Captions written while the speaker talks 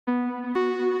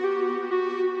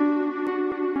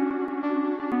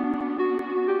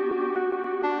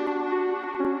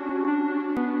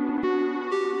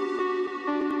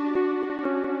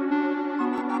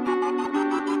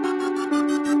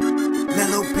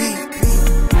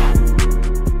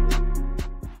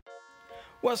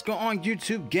What's going on,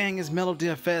 YouTube gang? It's Melo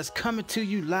DFS coming to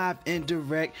you live and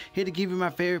direct, here to give you my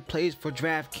favorite plays for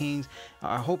DraftKings.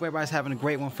 I hope everybody's having a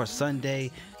great one for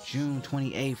Sunday, June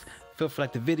 28th. Feel free to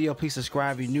like the video, please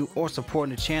subscribe if you're new or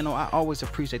supporting the channel. I always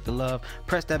appreciate the love.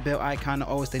 Press that bell icon to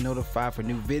always stay notified for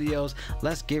new videos.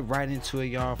 Let's get right into it,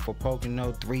 y'all, for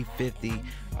Pocono 350.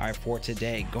 All right, for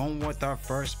today, going with our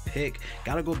first pick.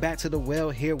 Gotta go back to the well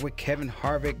here with Kevin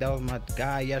Harvick. That was my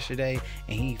guy yesterday,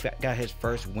 and he got his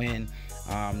first win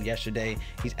yesterday.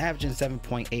 He's averaging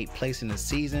 7.8 place in the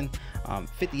season,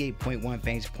 58.1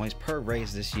 fantasy points per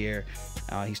race this year.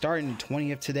 He started in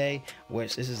 20th today,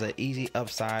 which this is an easy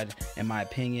upside in my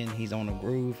opinion. He's on the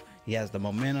groove. He has the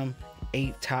momentum.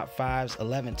 8 top 5s,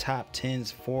 11 top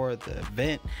 10s for the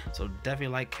event. So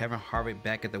definitely like Kevin Harvick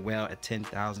back at the well at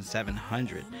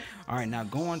 10,700. All right, now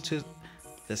going to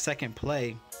the second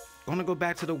play. Gonna go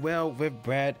back to the well with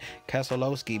Brad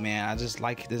Keselowski, man. I just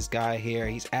like this guy here.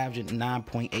 He's averaging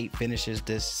 9.8 finishes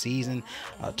this season,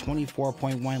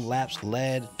 24.1 laps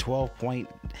led,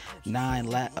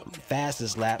 12.9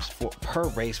 fastest laps per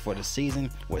race for the season,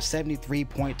 with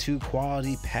 73.2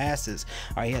 quality passes.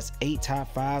 All right, he has 8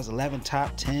 top 5s, 11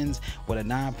 top 10s, with a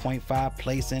 9.5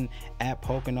 placing at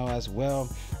Pocono as well.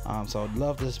 So I'd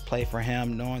love this play for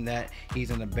him, knowing that he's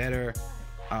in a better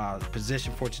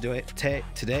position for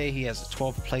today. He has a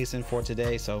 12th placing for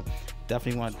today, so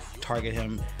definitely want to target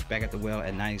him back at the well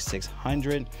at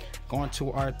 9,600. Going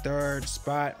to our third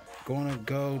spot, gonna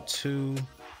go to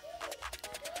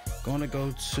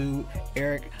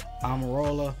Eric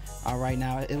Almirola. Right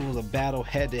now it was a battle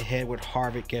head-to-head with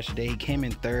Harvick yesterday. He came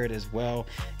in third as well.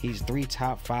 He's 3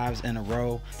 top 5s in a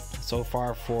row so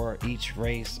far for each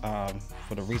race.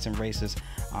 For the recent races,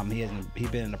 he's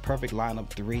been in a perfect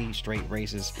lineup 3 straight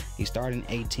races. He started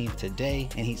 18th today,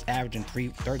 and he's averaging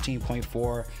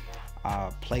 13.4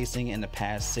 placing in the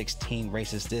past 16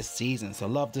 races this season. So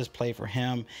love this play for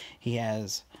him. He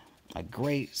has a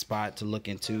great spot to look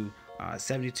into.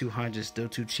 7,200, still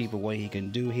too cheap of what he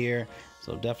can do here,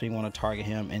 so definitely want to target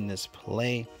him in this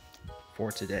play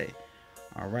for today.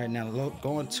 All right, now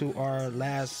going to our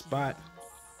last spot.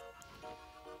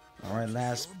 All right,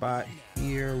 last spot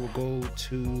here, we'll go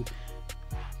to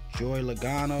Joey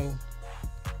Logano,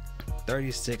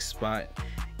 36th spot.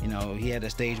 You know, he had a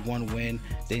stage 1 win,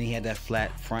 then he had that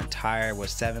flat front tire with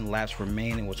 7 laps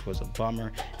remaining, which was a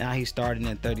bummer. Now he's starting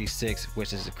in 36,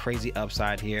 which is a crazy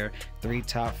upside here. 3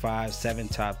 top 5s, 7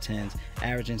 top 10s,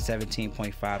 averaging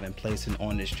 17.5 and placing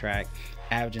on this track,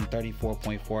 averaging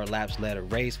 34.4 laps led a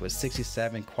race with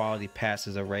 67 quality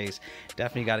passes a race.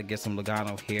 Definitely got to get some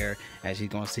Logano here as he's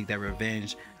going to seek that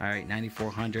revenge. All right,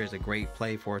 9,400 is a great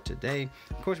play for today.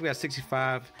 Of course, we got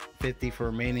 65.50 for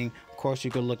remaining. Of course,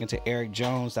 you could look into Eric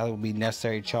Jones. That would be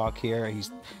necessary chalk here. He's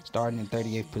starting in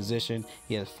 38th position.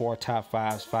 He has 4 top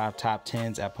 5s, 5 top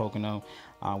 10s at Pocono,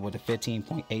 with a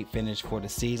 15.8 finish for the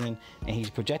season, and he's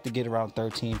projected to get around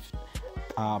 13th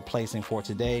placing for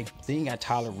today. Then you got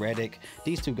Tyler Reddick.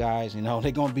 These two guys, you know,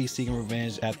 they're gonna be seeking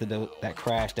revenge after that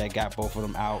crash that got both of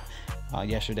them out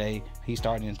yesterday. He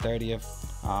started in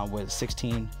 30th with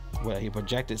 16. Well, he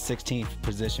projected 16th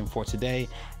position for today,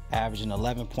 averaging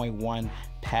 11.1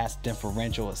 pass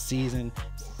differential a season,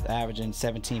 averaging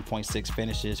 17.6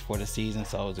 finishes for the season.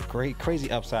 So it's a great, crazy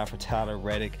upside for Tyler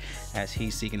Reddick as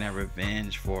he's seeking that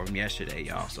revenge for him yesterday,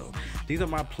 y'all. So these are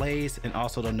my plays, and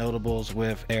also the notables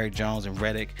with Eric Jones and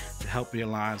Reddick to help your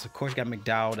lines. Of course, you got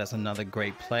McDowell. That's another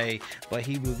great play, but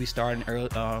he will be starting early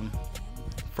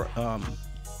for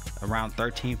around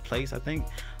 13th place, I think.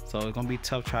 So it's gonna be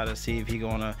tough try to see if he's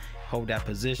gonna hold that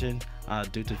position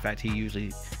due to the fact he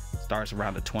usually starts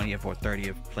around the 20th or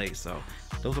 30th place. So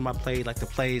those are my plays. Like the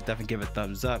plays, definitely give it a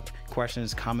thumbs up.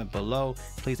 Questions, comment below.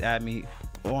 Please add me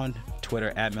on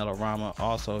Twitter at Melorama.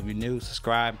 Also, if you're new,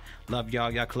 subscribe. Love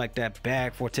y'all. Y'all collect that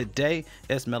bag for today.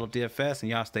 It's Melo DFS, and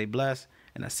y'all stay blessed,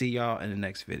 and I see y'all in the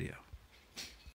next video.